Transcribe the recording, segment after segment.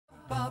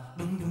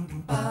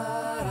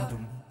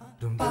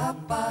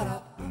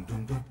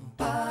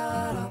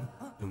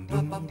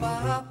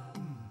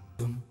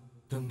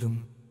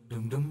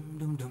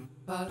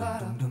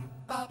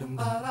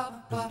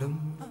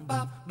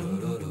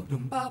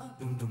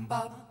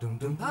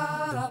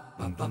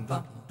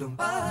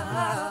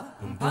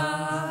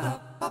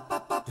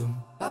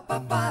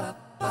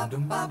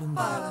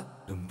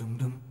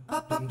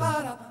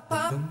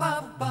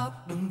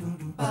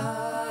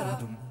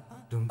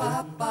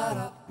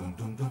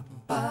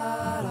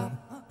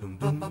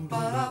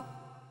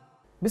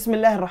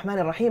Bismillah ar-Rahman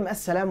ar-Rahim.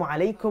 Assalamu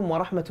alaikum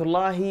wa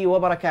rahmatullahi wa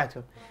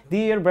barakatuh.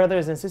 Dear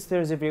brothers and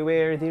sisters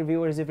everywhere, dear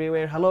viewers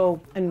everywhere, hello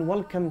and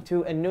welcome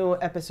to a new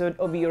episode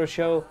of your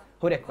show,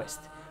 Huda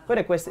Quest.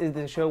 Huda Quest is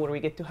the show where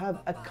we get to have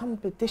a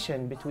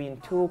competition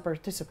between two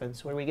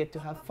participants, where we get to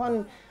have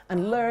fun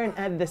and learn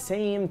at the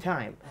same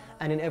time.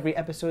 And in every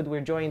episode,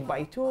 we're joined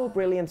by two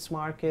brilliant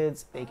smart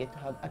kids. They get to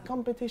have a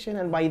competition,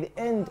 and by the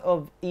end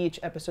of each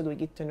episode, we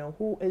get to know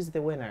who is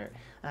the winner.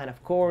 And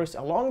of course,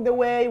 along the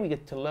way, we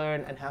get to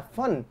learn and have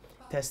fun,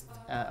 test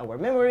our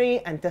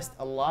memory, and test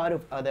a lot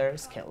of other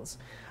skills.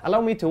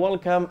 Allow me to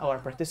welcome our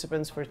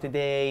participants for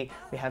today.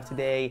 We have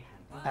today,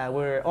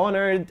 we're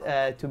honored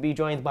to be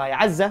joined by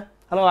Azza.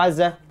 Hello,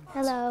 Azza.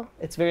 Hello.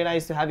 It's very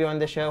nice to have you on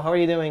the show. How are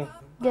you doing?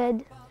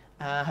 Good.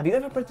 Have you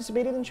ever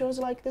participated in shows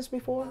like this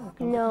before?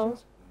 No.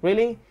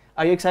 Really?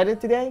 Are you excited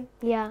today?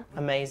 Yeah.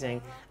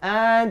 Amazing.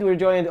 And we're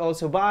joined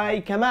also by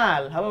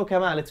Kamal. Hello,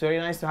 Kamal. It's very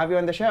nice to have you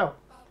on the show.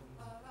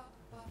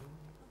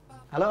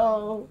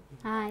 Hello.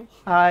 Hi.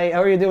 Hi,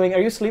 how are you doing? Are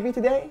you sleepy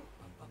today?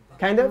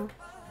 Kind of? No.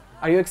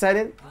 Are you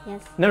excited?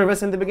 Yes.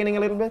 Nervous in the beginning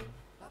a little bit?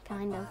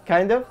 Kind of.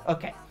 Kind of?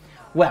 Okay.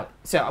 Well,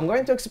 so I'm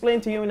going to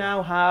explain to you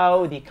now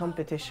how the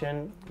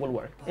competition will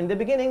work. In the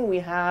beginning, we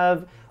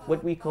have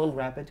what we call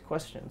rapid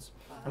questions.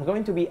 I'm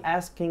going to be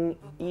asking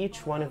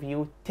each one of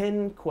you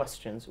 10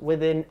 questions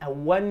within a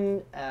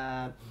 1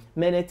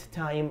 minute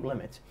time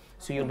limit.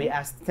 So you'll be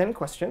asked 10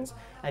 questions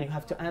and you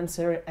have to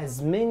answer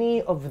as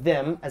many of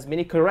them, as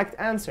many correct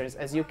answers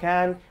as you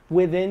can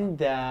within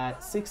the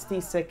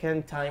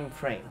 60-second time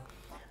frame.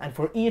 And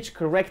for each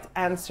correct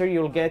answer,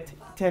 you'll get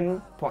 10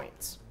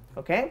 points.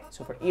 Okay,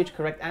 so for each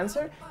correct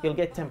answer, you'll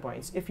get 10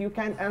 points. If you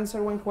can't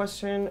answer one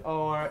question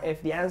or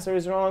if the answer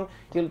is wrong,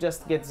 you'll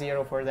just get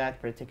 0 for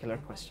that particular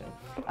question.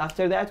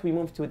 After that, we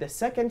move to the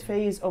second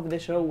phase of the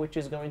show, which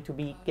is going to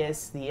be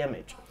guess the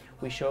image.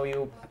 We show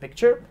you a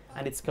picture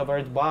and it's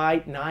covered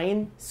by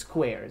 9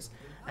 squares.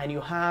 And you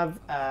have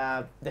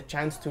the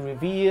chance to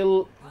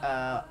reveal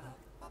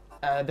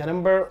the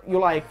number you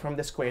like from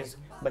the squares.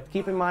 But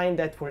keep in mind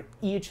that for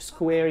each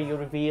square you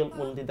reveal,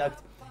 we'll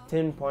deduct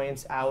 10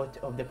 points out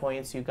of the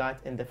points you got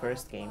in the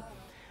first game.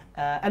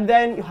 And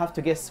then you have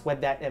to guess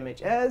what that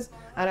image is.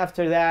 And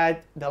after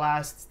that, the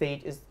last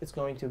stage is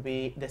going to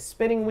be the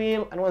spinning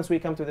wheel. And once we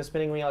come to the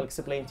spinning wheel, I'll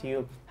explain to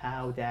you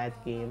how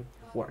that game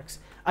works.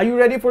 Are you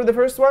ready for the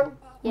first one?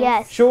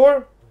 Yes.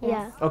 Sure?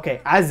 Yeah.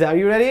 Okay, Azza, are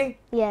you ready?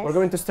 Yes. We're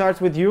going to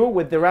start with you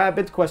with the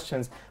rapid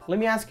questions. Let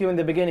me ask you in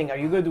the beginning, are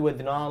you good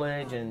with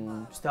knowledge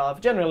and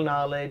stuff? General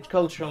knowledge,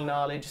 cultural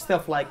knowledge,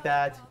 stuff like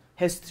that?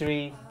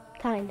 History?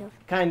 Kind of.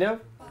 Kind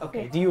of?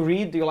 Okay, Yeah. do you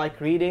read? Do you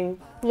like reading?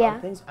 Yeah.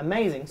 Things?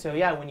 Amazing. So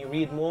yeah, when you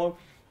read more,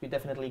 you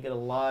definitely get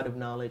a lot of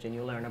knowledge and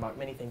you learn about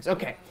many things.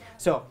 Okay,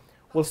 so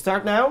we'll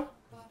start now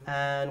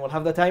and we'll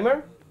have the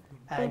timer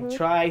and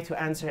try to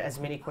answer as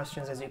many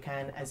questions as you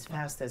can, as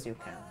fast as you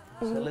can.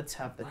 So let's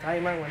have the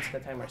timer. Once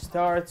the timer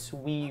starts,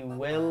 we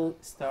will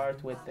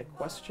start with the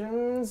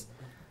questions.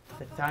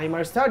 The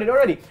timer started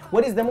already.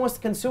 What is the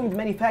most consumed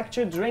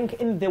manufactured drink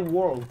in the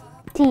world?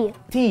 Tea.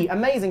 Tea.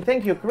 Amazing.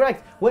 Thank you.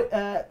 Correct. What?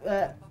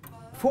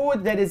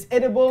 Food that is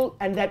edible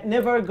and that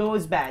never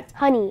goes bad.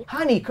 Honey.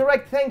 Honey.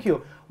 Correct. Thank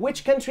you.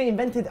 Which country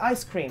invented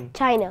ice cream?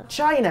 China.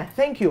 China.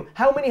 Thank you.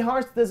 How many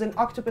hearts does an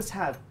octopus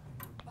have?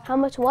 How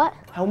much what?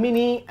 How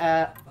many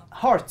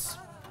hearts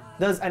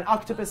does an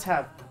octopus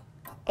have?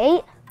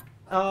 8.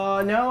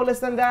 No, less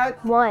than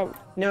that. 1.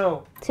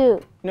 No.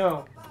 2.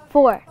 No.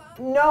 4.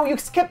 No, you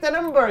skipped a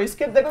number. You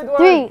skipped a good one.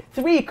 3.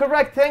 3.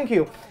 Correct. Thank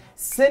you.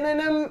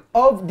 Synonym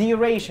of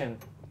duration.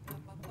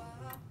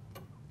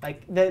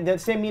 Like the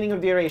same meaning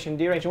of duration.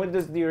 Duration. What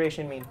does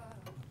duration mean?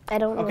 I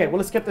don't know. Okay,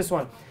 we'll skip this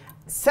one.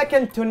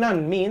 Second to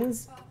none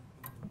means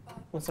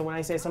when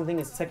I say something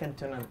is second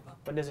to none.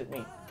 What does it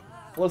mean?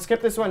 We'll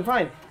skip this one.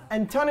 Fine.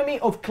 Antonymy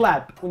of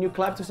clap. When you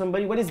clap to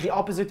somebody, what is the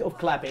opposite of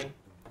clapping?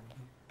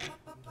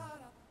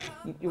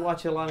 You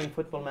watch a lot in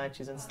football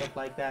matches and stuff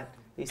like that.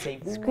 They say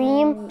boo,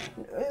 Scream.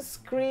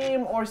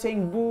 Scream, or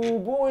saying boo.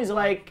 Boo is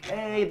like,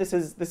 hey, this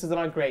is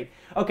not great.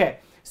 Okay,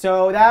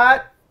 so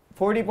that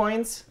 40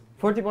 points.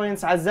 40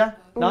 points, Azza.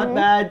 Not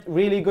bad.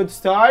 Really good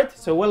start.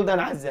 So well done,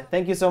 Azza.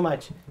 Thank you so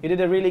much. You did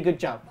a really good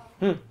job.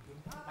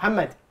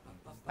 Muhammad,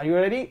 are you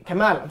ready?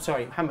 Kamal, I'm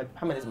sorry. Muhammad.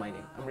 Muhammad is my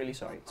name. I'm really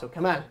sorry. So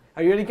Kamal,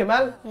 are you ready,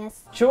 Kamal?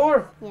 Yes.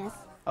 Sure? Yes.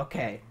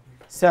 Okay.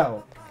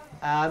 So,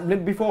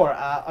 before,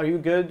 are you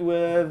good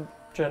with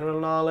general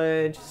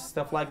knowledge,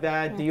 stuff like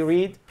that? Yes. Do you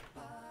read?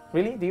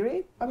 Really? Do you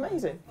read?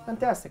 Amazing.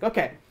 Fantastic.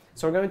 Okay.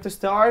 So we're going to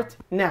start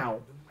now.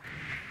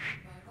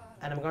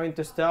 and I'm going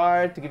to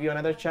start to give you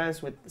another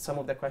chance with some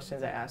of the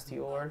questions I asked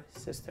your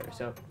sister.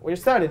 So we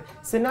started.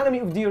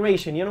 Synonym of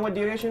duration. You know what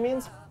duration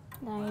means?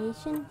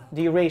 Duration.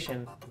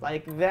 Duration.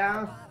 Like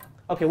that.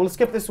 Okay, we'll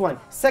skip this one.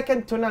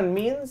 Second to none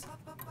means?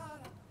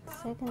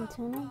 Second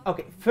to none.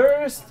 Okay,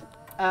 first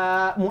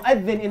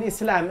mu'adhin in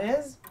Islam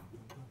is?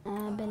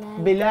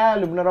 Bilal.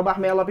 Bilal ibn Rabah,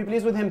 may Allah be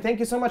pleased with him. Thank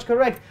you so much,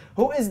 correct.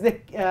 Who is the,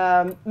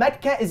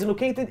 Mecca is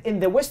located in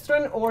the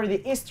western or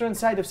the eastern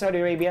side of Saudi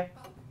Arabia?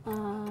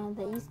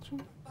 The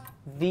eastern.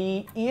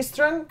 The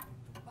eastern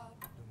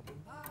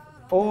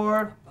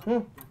or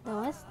The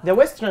west. the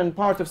western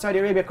part of Saudi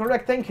Arabia,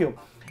 correct, thank you.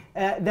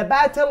 The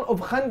Battle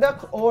of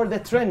Khandaq or the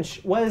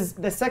Trench was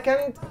the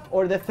second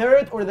or the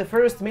third or the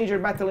first major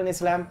battle in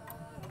Islam?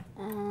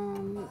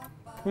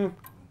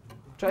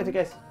 Try to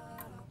guess.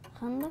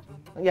 Khandaq.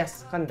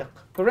 Yes, Khandaq.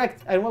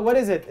 Correct. And what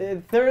is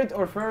it? Third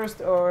or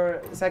first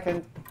or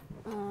second?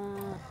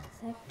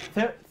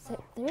 Third.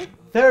 Third.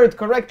 Third.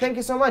 Correct. Thank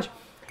you so much.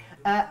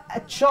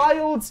 A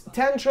child's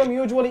tantrum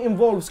usually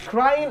involves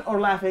crying or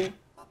laughing?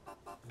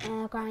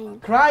 Crying.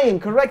 Crying.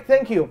 Correct.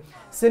 Thank you.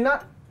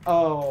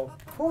 Oh,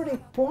 40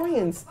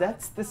 points.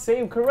 That's the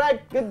same.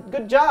 Correct.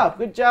 Good job.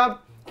 Good job.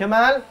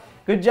 Kamal.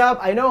 Good job.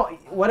 I know.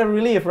 What a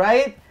relief,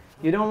 right?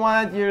 You don't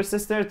want your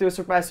sister to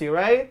surpass you,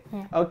 right?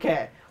 Yeah.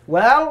 Okay.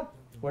 Well,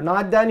 we're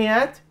not done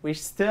yet. We're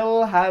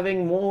still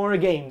having more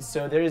games,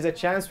 so there is a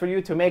chance for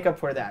you to make up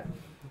for that.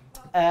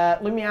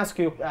 Let me ask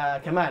you,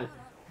 Kamal,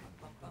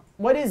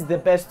 what is the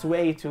best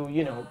way to,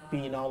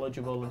 be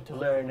knowledgeable and to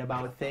learn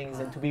about things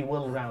and to be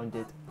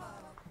well-rounded?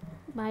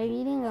 By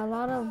reading a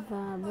lot of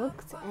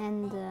books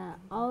and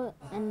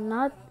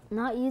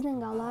not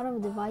using a lot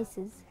of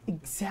devices.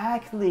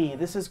 Exactly,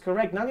 this is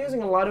correct. Not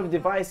using a lot of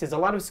devices. A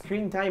lot of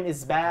screen time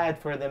is bad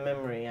for the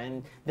memory,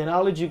 and the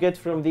knowledge you get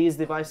from these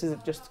devices,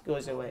 it just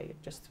goes away.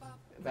 It just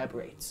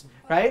evaporates,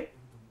 right?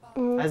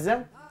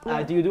 Azza,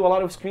 do you do a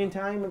lot of screen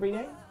time every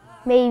day?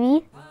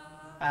 Maybe.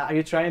 Are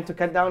you trying to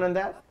cut down on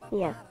that?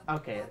 Yeah.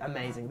 Okay,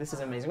 amazing. This is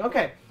amazing.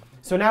 Okay,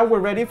 so now we're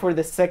ready for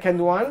the second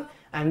one.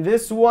 And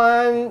this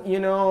one,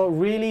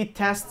 really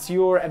tests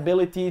your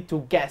ability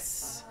to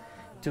guess,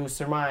 to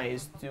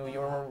surmise,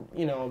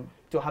 to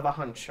to have a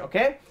hunch,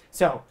 okay?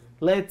 So,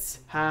 let's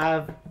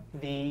have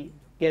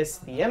guess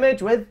the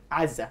image with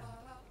Azza.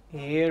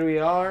 Here we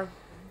are.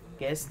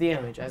 Guess the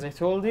image. As I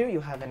told you, you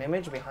have an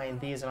image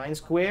behind these 9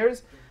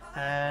 squares.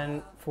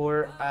 And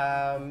for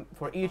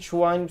each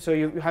one, so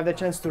you have the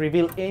chance to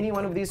reveal any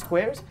one of these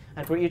squares,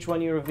 and for each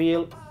one you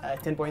reveal,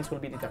 10 points will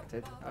be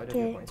deducted out of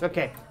your points.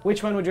 Okay,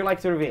 which one would you like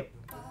to reveal?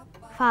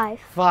 5.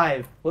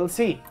 5. We'll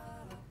see.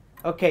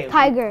 Okay.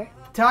 Tiger.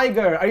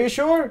 Tiger. Are you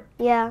sure?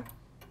 Yeah.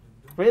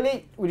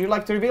 Really? Would you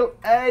like to reveal?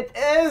 It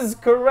is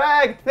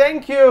correct.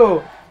 Thank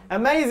you.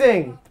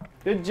 Amazing.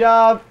 Good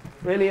job.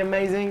 Really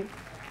amazing.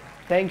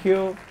 Thank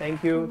you.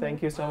 Thank you.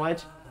 Thank you so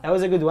much. That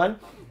was a good one.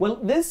 Well,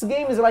 this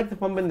game is like the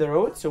bump in the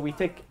road. So we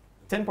take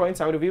 10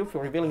 points out of you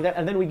for revealing that,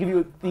 and then we give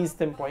you these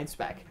 10 points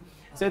back.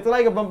 So it's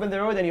like a bump in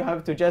the road, and you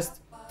have to just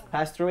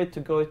pass through it to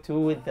go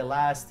to the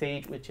last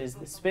stage, which is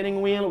the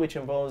spinning wheel, which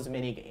involves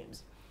mini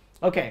games.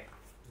 Okay.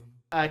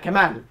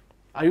 Kamal,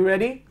 are you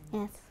ready?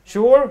 Yes.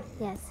 Sure?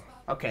 Yes.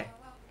 Okay.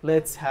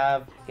 Let's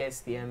have guess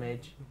the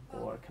image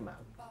for Kamal.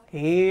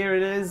 Here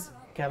it is.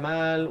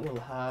 Kamal will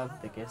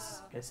have the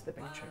guess the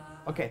picture.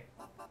 Okay.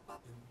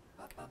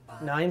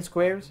 9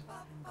 squares.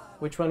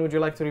 Which one would you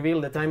like to reveal?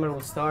 The timer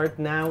will start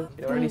now.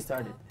 It already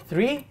started.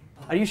 3?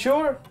 Are you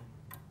sure?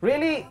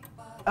 Really?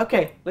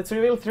 Okay, let's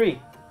reveal 3.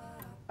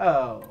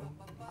 Oh,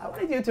 I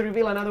wanted you to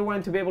reveal another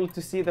one to be able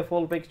to see the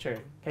full picture.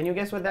 Can you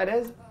guess what that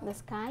is? The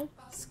sky.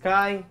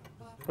 Sky.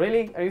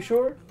 Really? Are you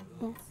sure?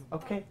 Yes.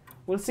 Okay,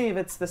 we'll see if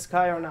it's the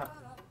sky or not.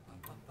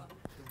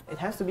 It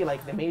has to be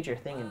like the major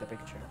thing in the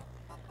picture.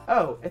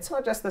 Oh, it's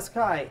not just the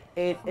sky.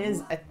 It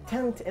is a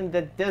tent in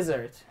the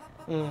desert.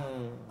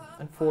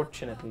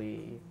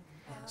 Unfortunately.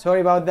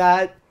 Sorry about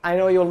that. I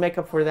know you'll make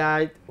up for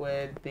that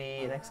with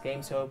the next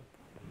game. So,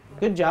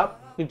 good job.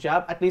 Good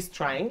job. At least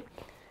trying.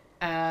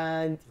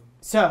 And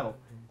so,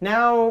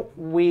 now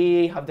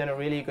we have done a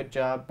really good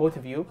job, both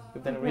of you.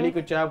 You've done a really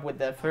good job with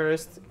the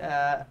first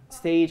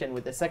stage and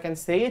with the second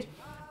stage.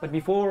 But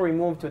before we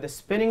move to the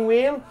spinning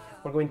wheel,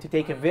 we're going to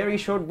take a very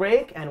short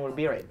break and we'll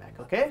be right back,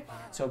 okay?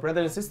 So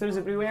brothers and sisters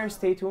everywhere,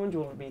 stay tuned.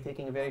 We'll be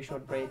taking a very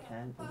short break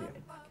and we'll be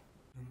right back.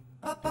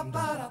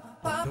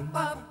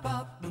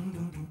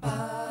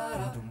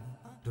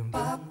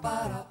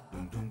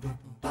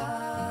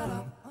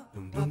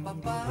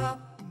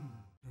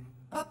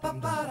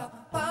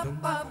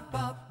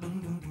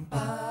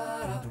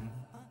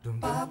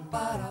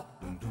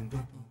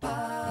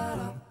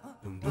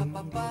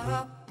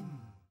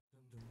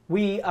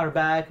 We are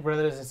back,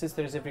 brothers and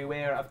sisters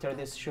everywhere, after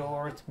this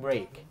short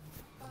break.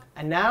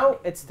 And now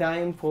it's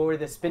time for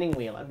the spinning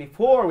wheel. And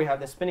before we have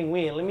the spinning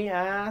wheel, let me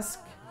ask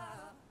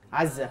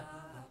Azza.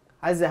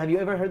 Azza, have you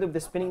ever heard of the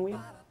spinning wheel?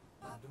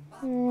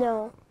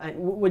 No. And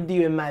what do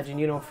you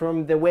imagine,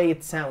 from the way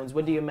it sounds,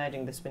 what do you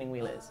imagine the spinning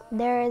wheel is?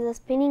 There is a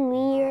spinning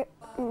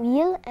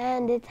wheel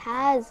and it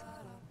has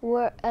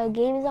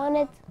games on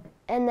it,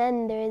 and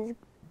then there is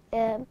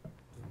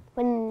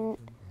when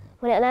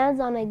it lands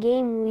on a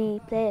game, we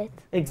play it.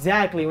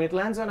 Exactly. When it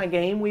lands on a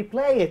game, we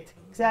play it.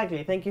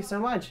 Exactly. Thank you so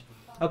much.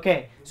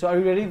 Okay, so are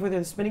you ready for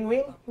the spinning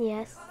wheel?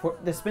 Yes. For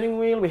the spinning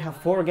wheel, we have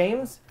 4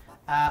 games.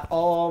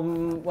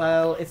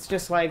 Well, it's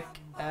just like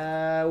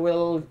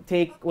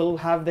we'll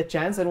have the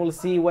chance and we'll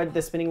see what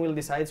the spinning wheel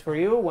decides for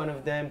you. One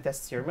of them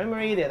tests your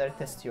memory, the other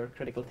tests your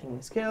critical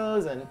thinking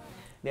skills, and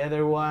the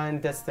other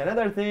one tests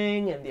another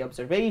thing and the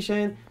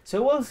observation.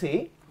 So we'll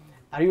see.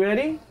 Are you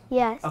ready?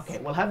 Yes. Okay,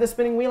 we'll have the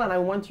spinning wheel and I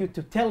want you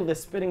to tell the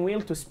spinning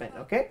wheel to spin,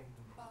 okay?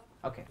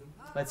 Okay,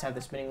 let's have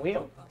the spinning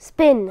wheel.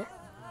 Spin.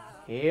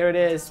 Here it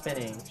is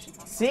spinning.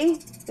 See?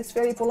 It's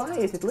very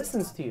polite. It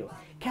listens to you.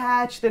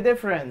 Catch the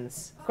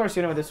difference. Of course,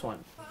 you know this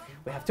one.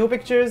 We have 2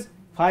 pictures,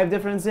 5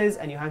 differences,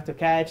 and you have to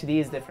catch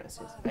these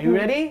differences. Are you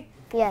ready?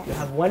 Yes. You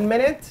have 1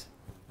 minute.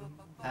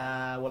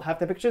 We'll have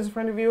the pictures in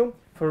front of you.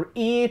 For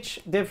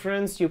each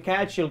difference you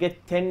catch, you'll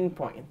get 10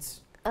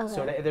 points. Okay.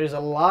 So there's a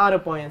lot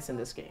of points in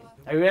this game.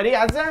 Are you ready,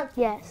 Azza?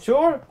 Yes.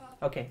 Sure?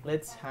 Okay,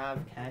 let's have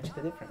catch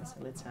the difference.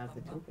 Let's have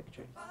the 2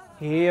 pictures.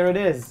 Here it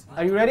is.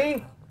 Are you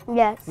ready?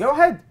 Yes. Go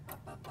ahead.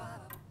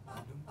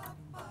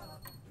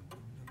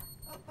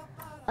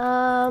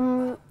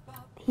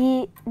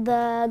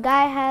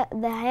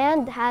 The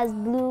hand has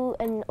blue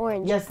and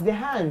orange. Yes, the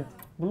hand.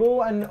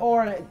 Blue and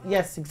orange.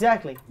 Yes,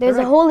 exactly. There's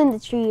Correct. a hole in the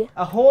tree.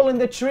 A hole in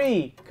the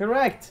tree.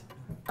 Correct.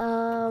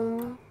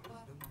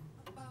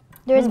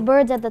 There's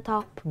birds at the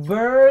top.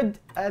 Bird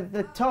at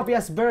the top.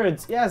 Yes,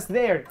 birds. Yes,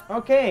 there.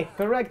 Okay,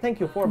 correct. Thank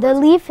you. 4 The birds.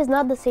 leaf is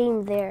not the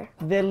same there.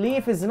 The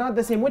leaf is not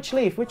the same. Which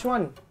leaf? Which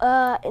one?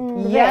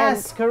 In the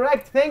Yes,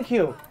 correct. Thank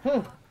you.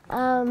 very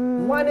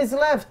One is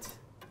left.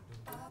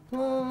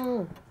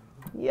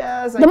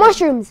 Yes. the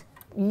mushrooms.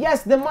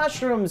 Yes, the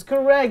mushrooms.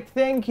 Correct.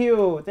 Thank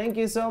you. Thank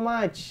you so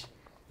much.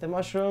 The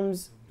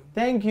mushrooms.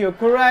 Thank you.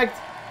 Correct.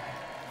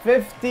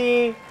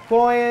 50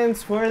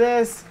 points for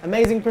this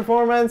amazing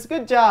performance.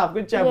 Good job.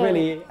 Good job. Yay.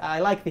 Really. I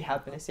like the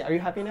happiness. Yeah. Are you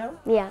happy now?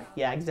 Yeah.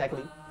 Yeah,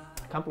 exactly.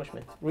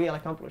 Accomplishment. Real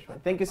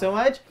accomplishment. Thank you so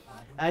much.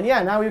 And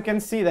yeah, now you can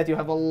see that you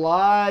have a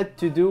lot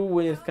to do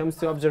when it comes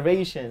to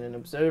observation and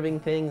observing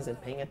things and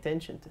paying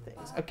attention to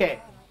things. Okay.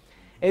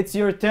 It's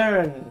your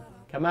turn,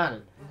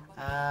 Kamal.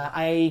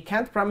 I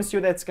can't promise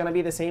you that it's gonna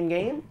be the same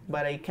game,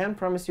 but I can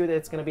promise you that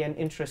it's gonna be an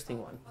interesting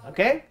one.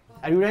 Okay?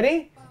 Are you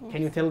ready? Yes.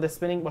 Can you tell the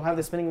spinning? We'll have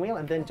the spinning wheel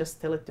and then just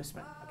tell it to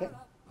spin. Okay?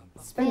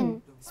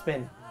 Spin.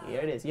 Spin. Here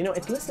it is. You know,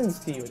 it listens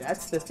to you.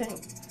 That's the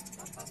thing.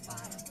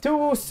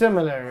 2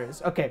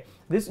 similars. Okay.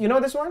 This. You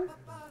know this one?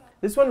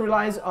 This one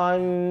relies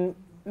on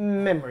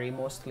memory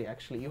mostly.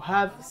 Actually, you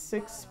have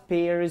 6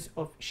 pairs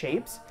of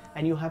shapes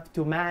and you have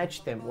to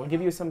match them. We'll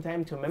give you some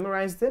time to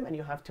memorize them and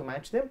you have to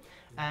match them.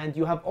 And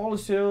you have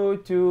also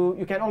to,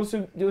 you can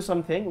also do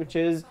something which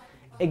is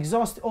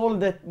exhaust all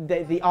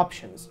the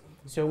options.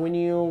 So when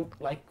you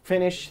like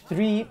finish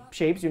 3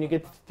 shapes, you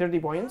get 30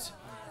 points.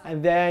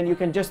 And then you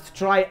can just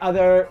try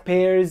other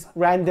pairs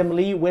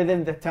randomly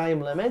within the time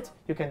limit.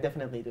 You can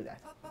definitely do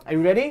that. Are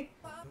you ready?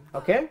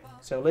 Okay,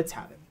 so let's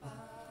have it.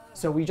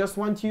 So we just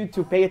want you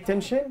to pay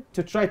attention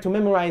to try to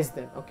memorize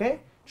them,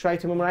 okay? Try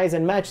to memorize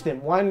and match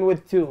them. 1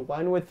 with 2,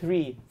 1 with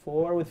 3,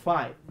 4 with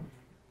 5.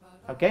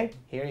 Okay,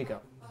 here you go.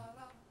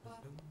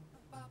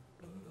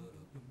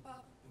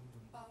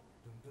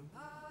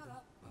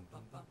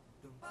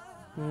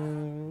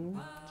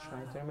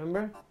 Try to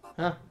remember.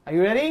 Huh? Are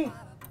you ready?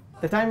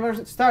 The timer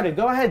started.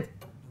 Go ahead.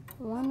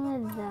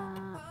 1 with,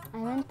 I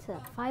went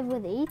 5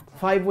 with 8.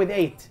 5 with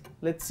 8.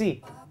 Let's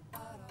see.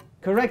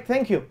 Correct,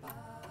 thank you.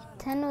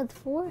 10 with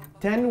 4.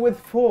 10 with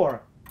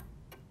 4.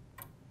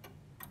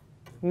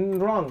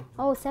 Wrong.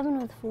 Oh, 7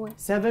 with 4.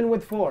 7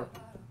 with 4.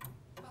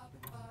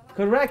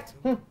 Correct.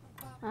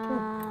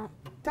 Time.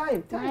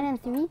 9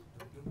 and 3.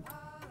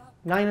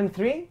 9 and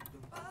 3.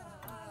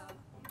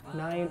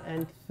 9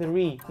 and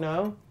 3.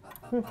 No.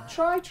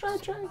 Try.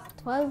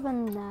 12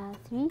 and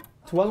 3.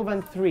 12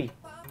 and 3.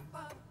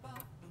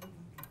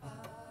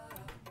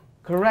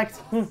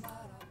 Correct. 2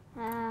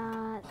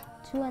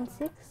 and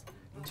 6.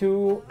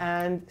 2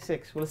 and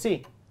 6. We'll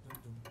see.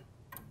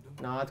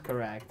 Not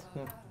correct.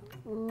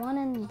 1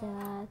 and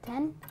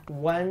 10.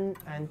 1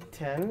 and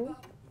 10.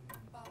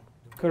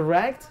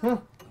 Correct.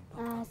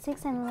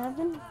 6 and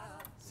 11.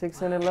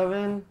 6 and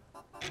 11.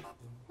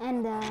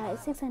 And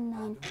 6 and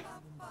 9.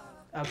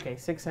 Okay,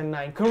 6 and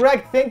 9.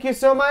 Correct. Thank you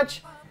so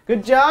much.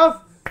 Good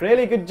job.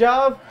 Really good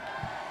job.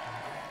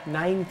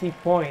 90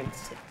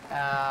 points.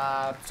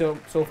 So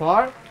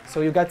far.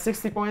 So you got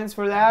 60 points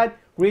for that.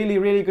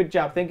 Really good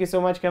job. Thank you so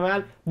much,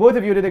 Kamal. Both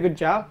of you did a good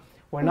job.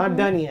 We're not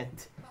done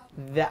yet.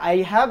 I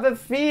have a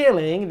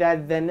feeling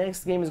that the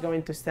next game is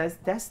going to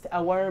test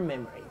our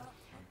memory.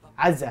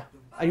 Azza,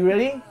 are you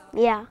ready?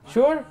 Yeah.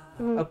 Sure?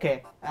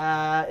 Okay.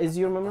 Is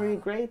your memory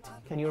great?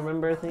 Can you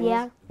remember things?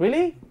 Yeah.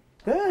 Really?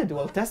 Good.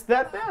 We'll test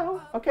that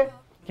now. Okay.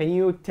 Can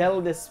you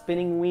tell the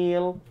spinning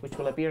wheel, which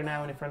will appear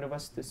now in front of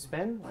us, to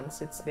spin?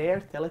 Once it's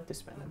there, tell it to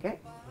spin, okay?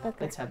 Okay.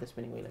 Let's have the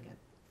spinning wheel again.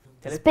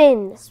 Tell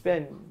Spin. it.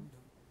 Spin.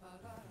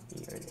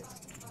 Here it is.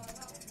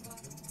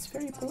 It's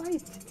very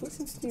polite. It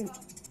listens to you.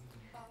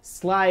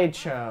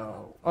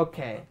 Slideshow.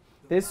 Okay,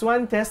 this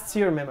one tests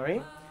your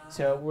memory.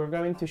 So we're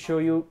going to show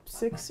you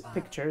 6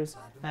 pictures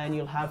and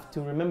you'll have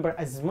to remember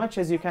as much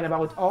as you can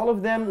about all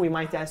of them. We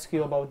might ask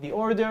you about the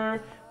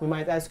order. We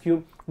might ask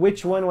you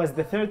which one was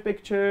the 3rd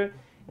picture.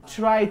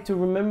 Try to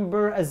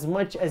remember as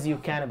much as you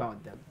can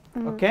about them.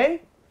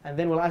 Okay? And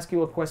then we'll ask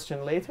you a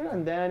question later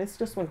and then it's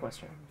just one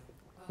question.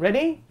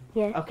 Ready?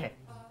 Yeah. Okay.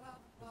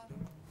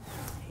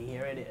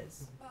 Here it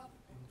is.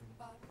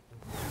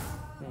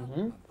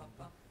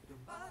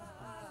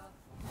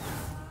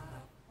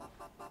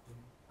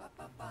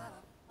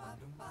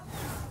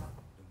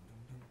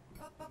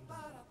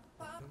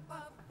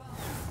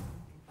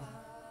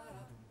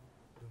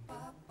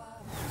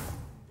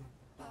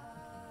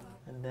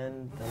 And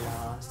then the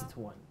last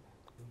one.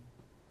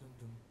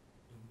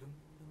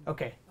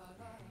 Okay.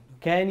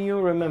 Can you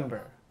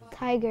remember?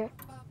 Tiger.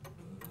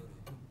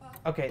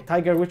 Okay,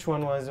 tiger, which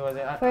one was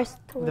it? First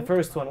one. The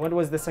first one. What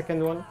was the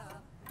second one?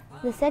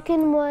 The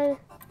second one,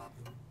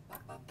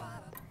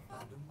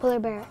 polar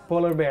bear.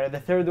 Polar bear. The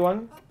third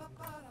one?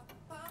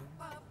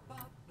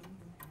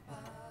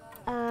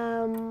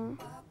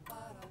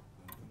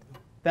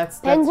 That's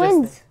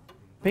Penguins. just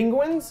it.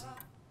 Penguins?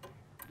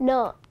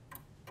 No,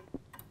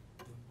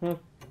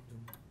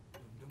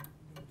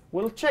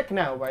 We'll check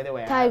now, by the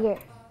way. tiger.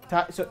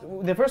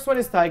 So the first one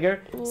is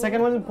tiger.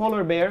 Second one is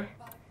polar bear.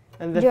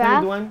 And the Giraffe.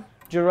 third one,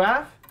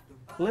 giraffe.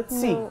 Let's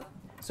see. No.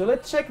 So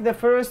let's check the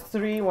first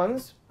 3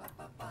 ones.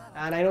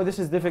 And I know this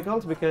is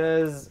difficult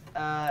because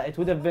it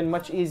would have been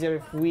much easier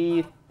if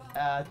we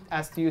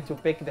asked you to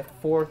pick the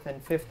 4th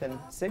and 5th and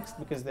 6th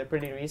because they're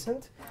pretty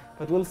recent.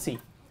 But we'll see.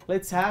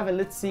 Let's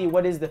see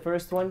what is the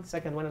first one,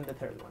 second one, and the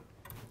third one.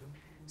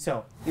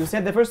 So you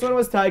said the first one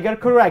was tiger,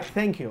 correct?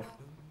 Thank you.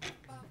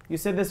 You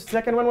said the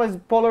second one was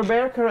polar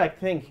bear, correct?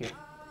 Thank you.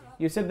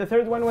 You said the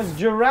third one was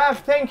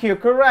giraffe, thank you,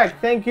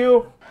 correct? Thank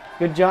you.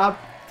 Good job.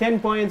 10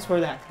 points for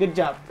that. Good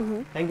job.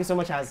 Thank you so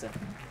much, Azza.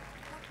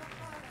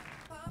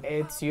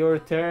 It's your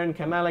turn,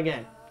 Kamal,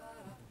 again.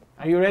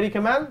 Are you ready,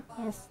 Kamal?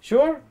 Yes.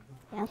 Sure?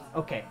 Yes.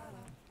 Okay.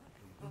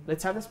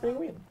 Let's have the spinning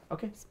wheel.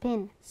 Okay.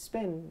 Spin.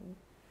 Spin.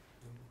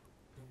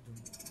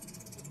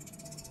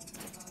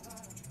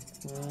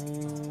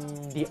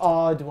 The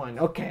odd one.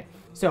 Okay.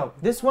 So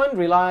this one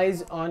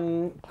relies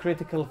on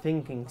critical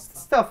thinking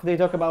stuff they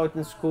talk about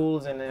in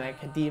schools and in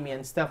academia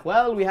and stuff.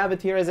 Well, we have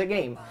it here as a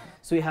game.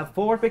 So you have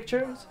 4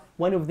 pictures.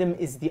 One of them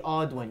is the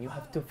odd one. You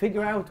have to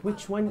figure out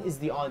which one is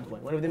the odd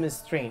one. One of them is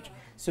strange.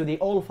 So they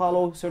all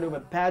follow sort of a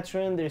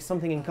pattern. There's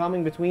something in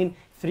common between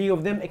 3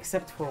 of them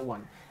except for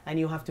one. And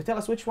you have to tell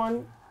us which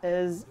one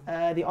is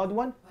the odd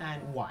one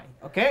and why.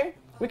 Okay?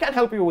 We can't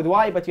help you with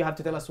why, but you have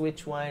to tell us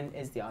which one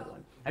is the odd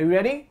one. Are you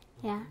ready?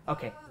 Yeah.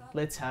 Okay,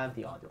 let's have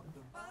the odd one.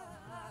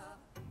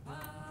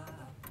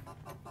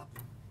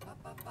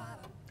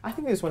 I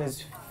think this one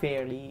is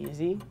fairly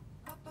easy.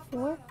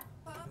 4?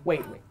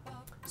 Wait.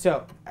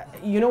 So,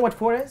 you know what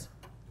 4 is?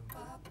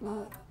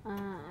 No.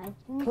 I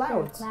think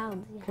Clouds. they're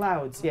clouds. Yeah.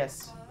 Clouds,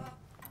 yes.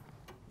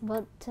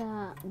 But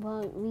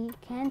we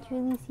can't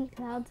really see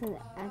clouds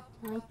at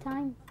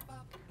nighttime.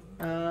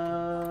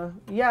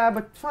 Yeah,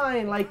 but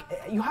fine, like,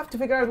 you have to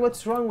figure out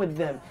what's wrong with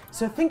them.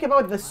 So think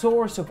about the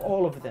source of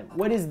all of them.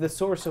 What is the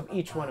source of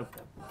each one of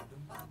them?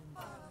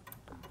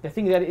 The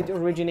thing that it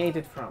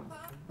originated from.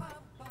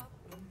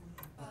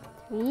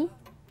 3?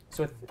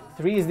 So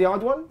 3 is the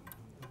odd one?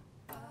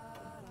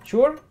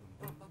 Sure?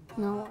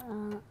 No.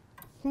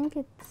 I think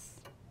it's...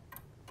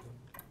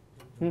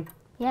 Hmm.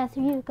 Yeah,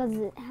 3 because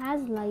it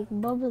has like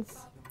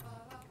bubbles.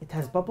 It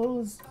has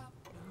bubbles?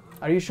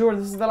 Are you sure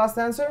this is the last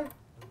answer?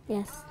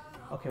 Yes.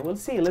 Okay, we'll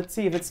see. Let's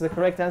see if it's the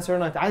correct answer or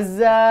not.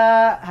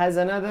 Azza has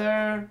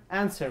another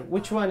answer.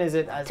 Which one is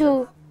it, Azza?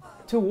 2.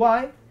 2,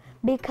 why?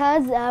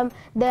 Because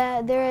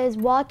there is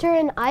water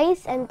and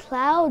ice and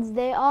clouds.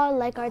 They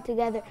all are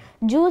together.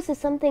 Juice is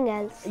something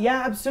else.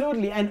 Yeah,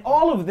 absolutely. And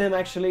all of them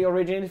actually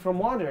originated from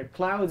water.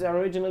 Clouds are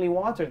originally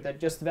water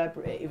that just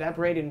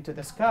evaporated into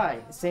the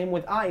sky. Same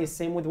with ice,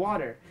 same with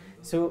water.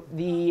 So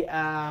the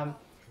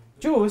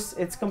juice,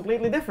 it's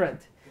completely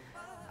different.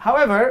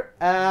 However,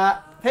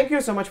 thank you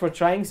so much for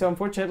trying. So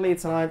unfortunately,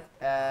 it's not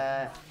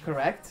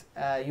correct.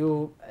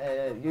 You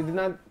did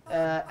not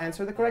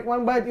answer the correct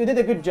one, but you did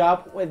a good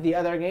job with the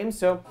other games.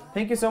 So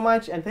thank you so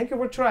much, and thank you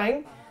for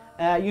trying.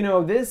 You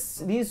know,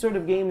 these sort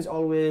of games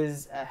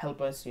always help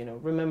us, you know,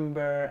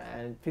 remember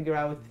and figure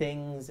out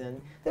things,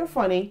 and they're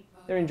funny,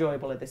 they're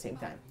enjoyable at the same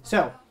time.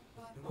 So,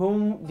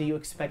 whom do you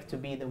expect to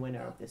be the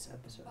winner of this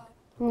episode?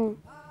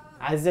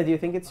 Azza, do you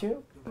think it's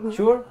you?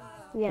 Sure?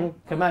 Yeah.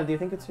 Kamal, do you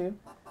think it's you?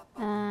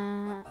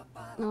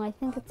 No, I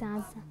think it's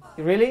Azza.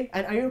 Really?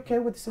 And are you okay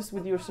with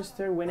your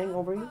sister winning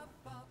over you?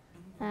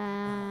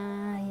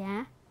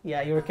 Yeah.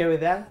 Yeah, you're okay with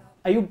that?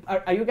 Are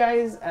you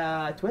guys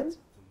twins?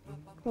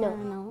 No.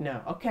 No.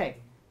 No. Okay.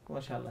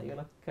 MashaAllah, you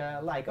look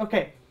alike.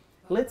 Okay.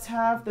 Let's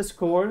have the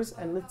scores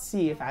and let's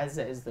see if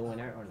Azza is the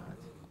winner or not.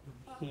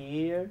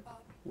 Here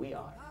we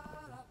are.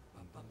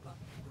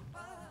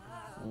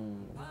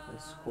 The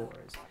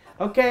scores.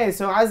 Okay,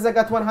 so Azza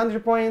got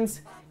 100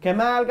 points.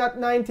 Kamal got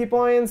 90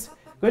 points.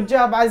 Good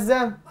job,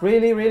 Azza.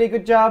 Really, really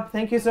good job.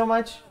 Thank you so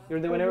much. You're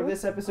the winner of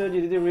this episode.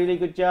 You did a really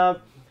good job.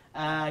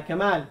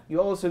 Kamal,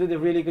 you also did a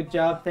really good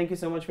job. Thank you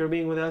so much for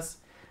being with us.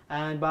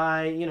 And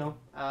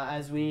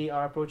as we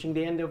are approaching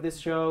the end of this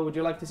show, would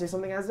you like to say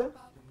something, Azza?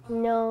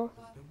 No.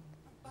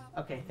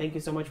 Okay, thank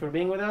you so much for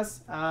being with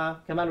us.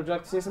 Kamal, would you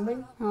like to say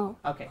something? No.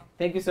 Okay,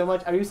 thank you so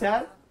much. Are you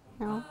sad?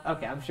 No.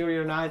 Okay, I'm sure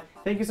you're not.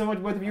 Thank you so much,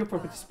 both of you, for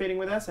participating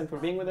with us and for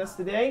being with us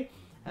today.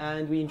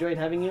 And we enjoyed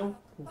having you.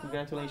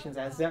 Congratulations,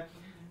 Azza.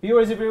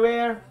 Viewers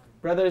everywhere,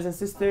 brothers and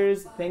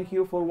sisters, thank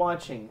you for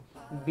watching.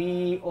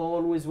 Be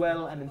always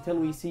well, and until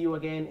we see you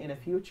again in a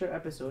future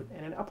episode,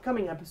 in an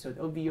upcoming episode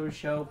of your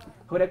show,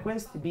 Huda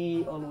Quest,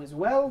 be always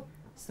well.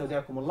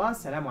 استودعكم الله.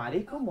 السلام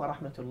عليكم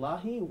ورحمة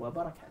الله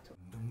وبركاته.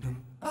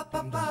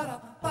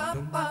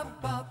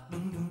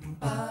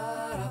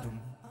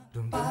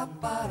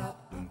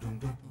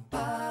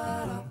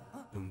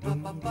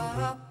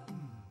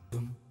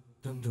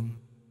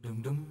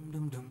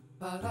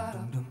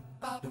 Ba-da